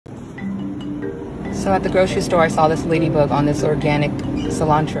So at the grocery store, I saw this ladybug on this organic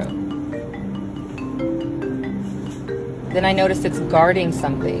cilantro. Then I noticed it's guarding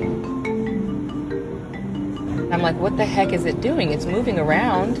something. I'm like, what the heck is it doing? It's moving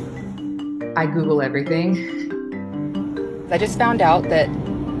around. I Google everything. I just found out that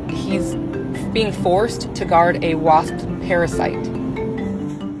he's being forced to guard a wasp parasite.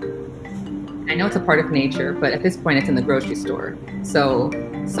 I know it's a part of nature, but at this point it's in the grocery store. So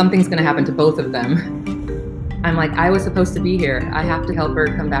something's gonna happen to both of them. I'm like, I was supposed to be here. I have to help her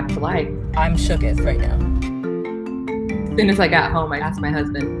come back to life. I'm shooketh right now. As soon as I got home, I asked my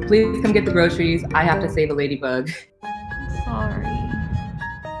husband, please come get the groceries. I have to save a ladybug. Sorry.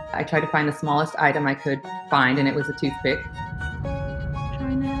 I tried to find the smallest item I could find, and it was a toothpick.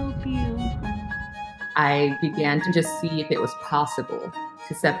 Trying to help you. I began to just see if it was possible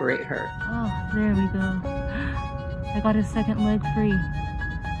to separate her. Oh, there we go. I got his second leg free.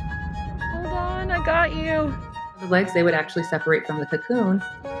 Hold on, I got you. The legs, they would actually separate from the cocoon.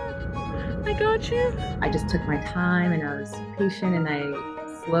 I got you. I just took my time and I was patient, and I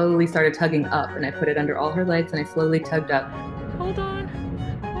slowly started tugging up, and I put it under all her legs and I slowly tugged up. Hold on,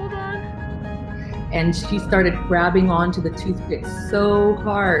 hold on. And she started grabbing onto the toothpick so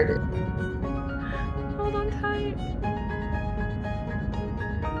hard. Hold on tight.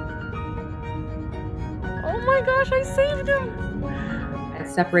 Oh my gosh, I saved him. I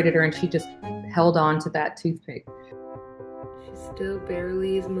separated her and she just held on to that toothpick. She still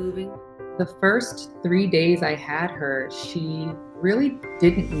barely is moving. The first 3 days I had her, she really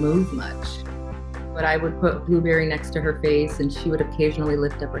didn't move much. But I would put blueberry next to her face and she would occasionally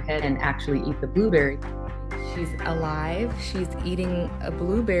lift up her head and actually eat the blueberry. She's alive. She's eating a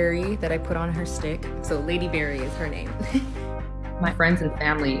blueberry that I put on her stick. So Ladyberry is her name. My friends and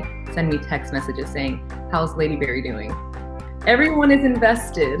family send me text messages saying, how's Ladyberry doing? Everyone is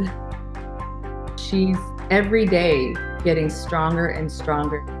invested. She's every day getting stronger and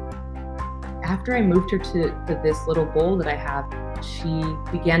stronger. After I moved her to this little bowl that I have, she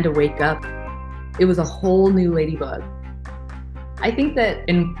began to wake up. It was a whole new ladybug. I think that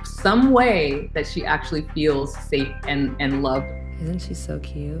in some way that she actually feels safe and loved. Isn't she so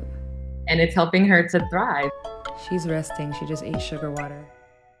cute? And it's helping her to thrive. She's resting. She just ate sugar water.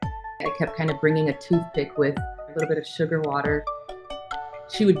 I kept kind of bringing a toothpick with a little bit of sugar water.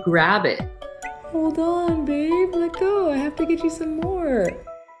 She would grab it. Hold on, babe. Let go. I have to get you some more.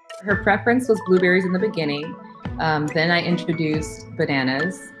 Her preference was blueberries in the beginning. Then I introduced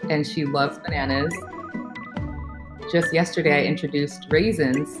bananas, and she loves bananas. Just yesterday, I introduced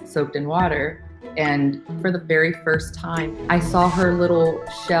raisins soaked in water, and for the very first time, I saw her little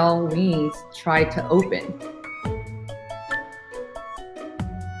shell wings try to open.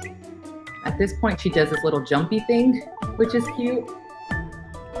 At this point, she does this little jumpy thing, which is cute.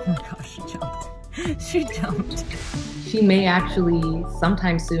 Oh my gosh, she jumped. She jumped. She may actually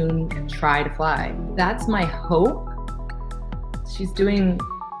sometime soon try to fly. That's my hope. She's doing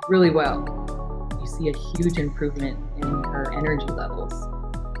really well. You see a huge improvement in her energy levels.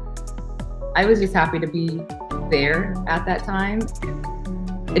 I was just happy to be there at that time.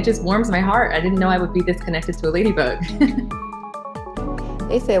 It just warms my heart. I didn't know I would be this connected to a ladybug.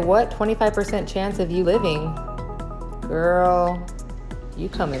 They said, what, 25% chance of you living? Girl, you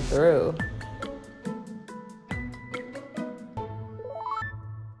coming through.